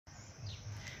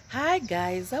Hi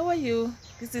guys, how are you?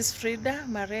 This is Frida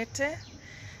Marete.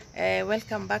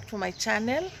 Welcome back to my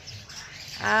channel.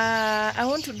 I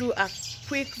want to do a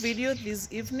quick video this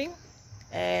evening.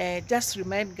 Just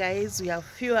remind guys, we have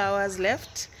few hours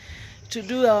left to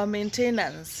do our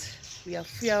maintenance.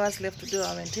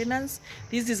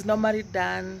 This is normally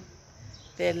done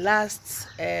the last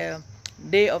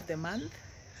day of the month,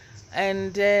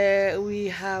 and we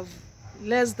have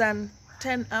less than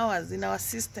 10 hours in our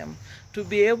system to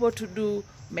be able to do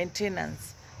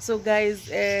maintenance. So guys,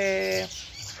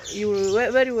 you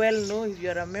will very well know, if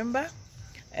you're a member,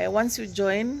 once you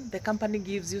join, the company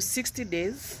gives you 60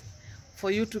 days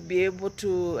for you to be able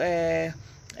to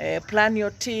plan your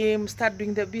team, start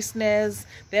doing the business.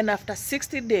 Then after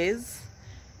 60 days,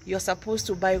 you're supposed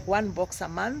to buy 1 box a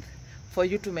month for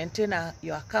you to maintain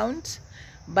your account.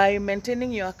 By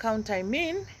maintaining your account, I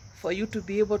mean for you to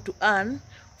be able to earn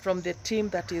from the team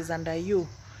that is under you.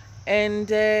 And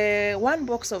 1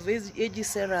 box of AG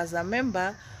Sarah as a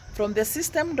member, from the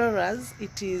system dollars,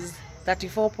 it is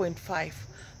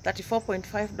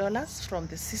 $34.5 from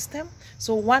the system.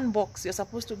 So 1 box, you're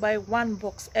supposed to buy 1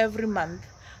 box every month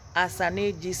as an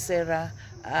AG Sarah,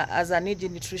 as an AG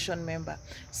Nutrition member.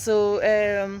 So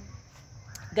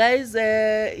guys,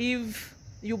 if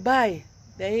you buy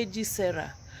the AG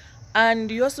Sarah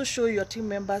and you also show your team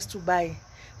members to buy,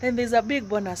 then there's a big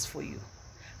bonus for you.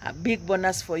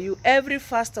 Every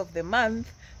first of the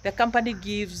month, the company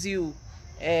gives you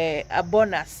a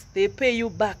bonus. They pay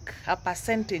you back a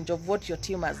percentage of what your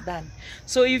team has done.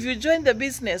 So if you join the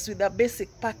business with a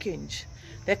basic package,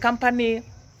 the company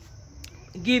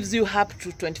gives you up to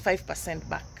 25%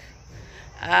 back.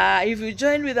 If you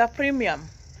join with a premium,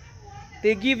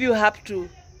 they give you up to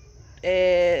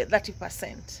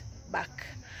 30% back.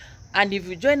 And if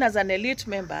you join as an elite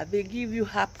member, they give you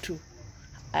up to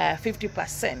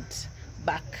 50%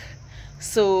 back.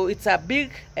 So it's a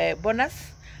big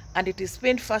bonus, and it is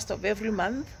paid first of every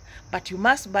month. But you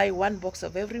must buy 1 box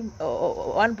of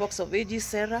one box of AG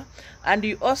Sarah, and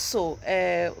you also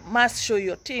must show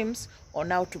your teams on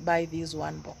how to buy this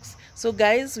 1 box. So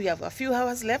guys, we have a few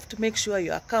hours left. Make sure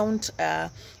your account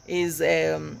is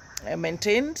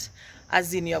maintained,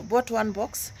 as in you have bought 1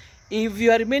 box. If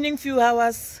you are remaining few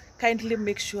hours, kindly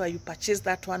make sure you purchase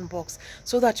that 1 box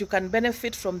so that you can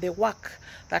benefit from the work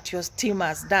that your team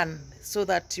has done, so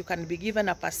that you can be given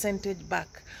a percentage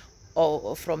back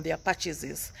or from their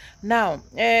purchases. Now,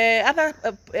 other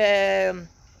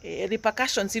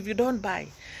repercussions if you don't buy.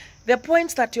 The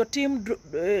points that your team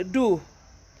do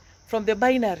from the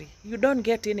binary, you don't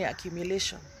get any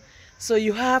accumulation. So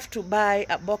you have to buy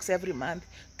a box every month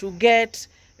to get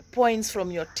points from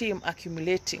your team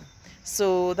accumulating.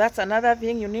 So that's another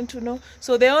thing you need to know.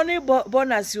 So the only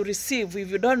bonus you receive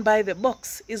if you don't buy the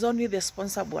box is only the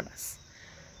sponsor bonus.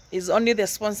 Is only the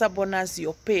sponsor bonus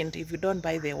you're paid if you don't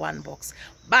buy the 1 box.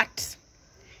 But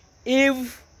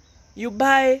if you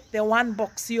buy the 1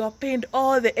 box, you are paid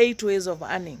all the 8 ways of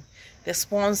earning: the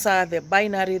sponsor, the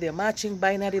binary, the matching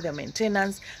binary, the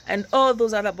maintenance, and all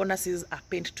those other bonuses are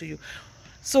paid to you.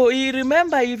 So you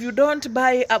remember, if you don't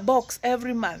buy a box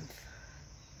every month,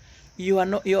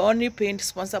 you're only paying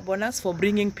sponsor bonus for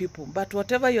bringing people, but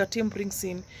whatever your team brings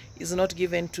in is not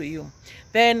given to you.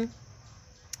 Then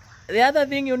the other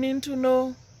thing you need to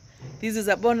know, this is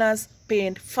a bonus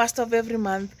paid first of every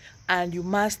month, and you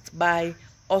must buy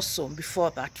also before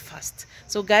that first.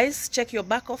 So guys, check your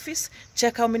back office,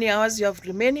 check how many hours you have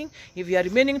remaining. If you are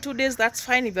remaining 2 days, that's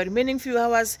fine. If you are remaining few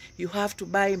hours, you have to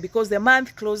buy, because the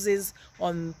month closes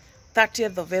on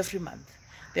 30th of every month.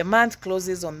 The month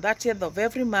closes on 30th of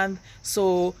every month.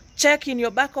 So check in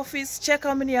your back office, check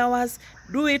how many hours,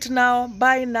 do it now,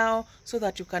 buy now, so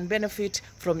that you can benefit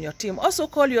from your team. Also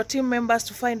call your team members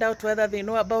to find out whether they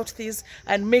know about this,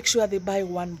 and make sure they buy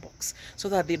 1 box so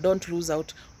that they don't lose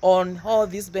out on all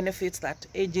these benefits that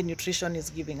AG Nutrition is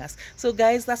giving us. So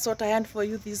guys, that's what I had for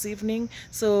you this evening.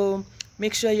 So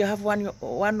make sure you have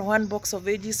one box of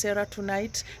AG Sarah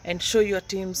tonight, and show your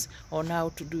teams on how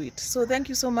to do it. So thank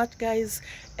you so much guys,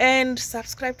 and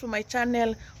subscribe to my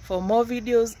channel for more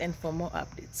videos and for more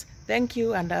updates. Thank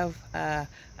you, and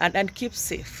keep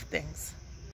safe. Thanks.